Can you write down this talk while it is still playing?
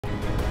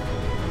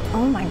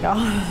Oh my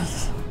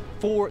gosh.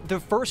 For the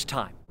first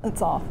time,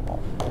 It's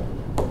awful.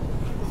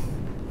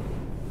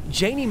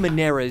 Janie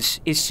Monares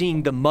is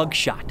seeing the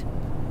mugshot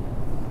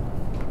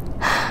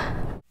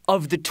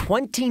of the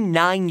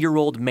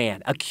 29-year-old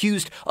man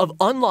accused of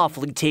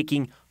unlawfully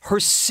taking her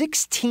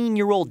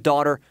 16-year-old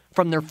daughter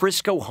from their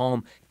Frisco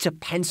home to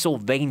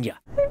Pennsylvania.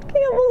 I can't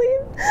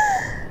believe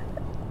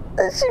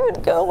that she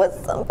would go with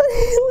somebody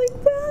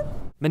like that.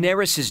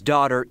 Monares'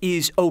 daughter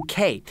is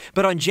okay,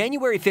 but on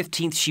January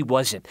 15th, she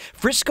wasn't.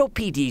 Frisco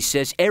PD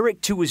says Eric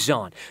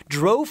Tuazon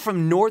drove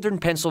from northern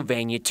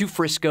Pennsylvania to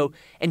Frisco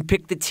and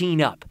picked the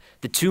teen up.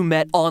 The two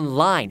met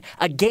online,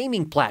 a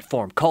gaming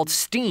platform called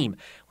Steam,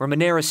 where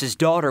Monares'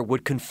 daughter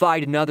would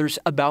confide in others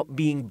about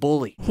being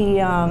bullied. He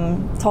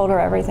told her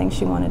everything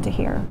she wanted to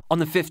hear. On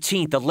the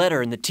 15th, a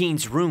letter in the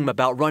teen's room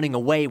about running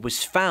away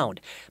was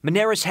found.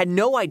 Monares had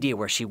no idea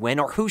where she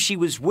went or who she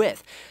was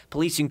with.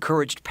 Police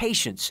encouraged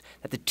patience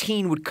that the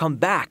teen would come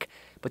back,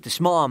 but this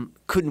mom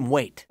couldn't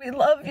wait. We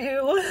love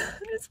you.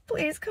 Just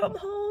please come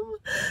home.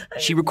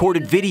 She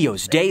recorded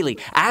videos daily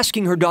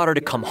asking her daughter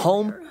to come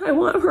home. I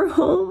want her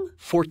home.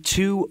 For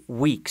 2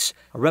 weeks.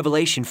 A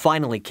revelation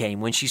finally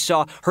came when she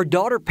saw her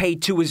daughter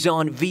paid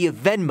Tuazon via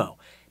Venmo.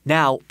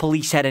 Now,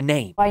 police had a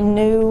name. I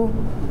knew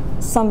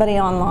somebody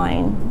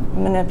online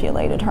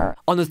manipulated her.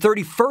 On the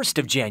 31st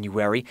of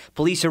January,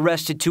 police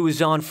arrested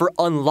Tuazon for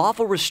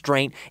unlawful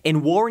restraint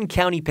in Warren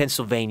County,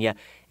 Pennsylvania,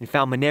 and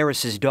found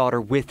Monares'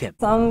 daughter with him.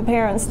 Some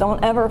parents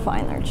don't ever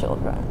find their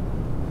children,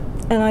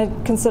 and I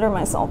consider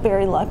myself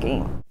very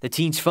lucky. The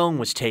teen's phone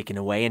was taken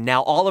away, and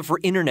now all of her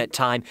internet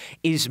time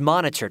is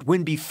monitored,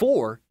 when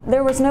before,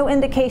 there was no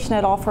indication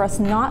at all for us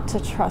not to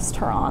trust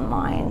her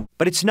online.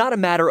 But it's not a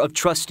matter of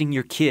trusting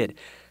your kid.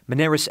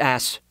 Monares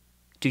asks,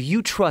 do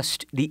you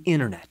trust the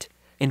internet?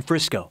 In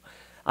Frisco,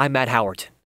 I'm Matt Howard.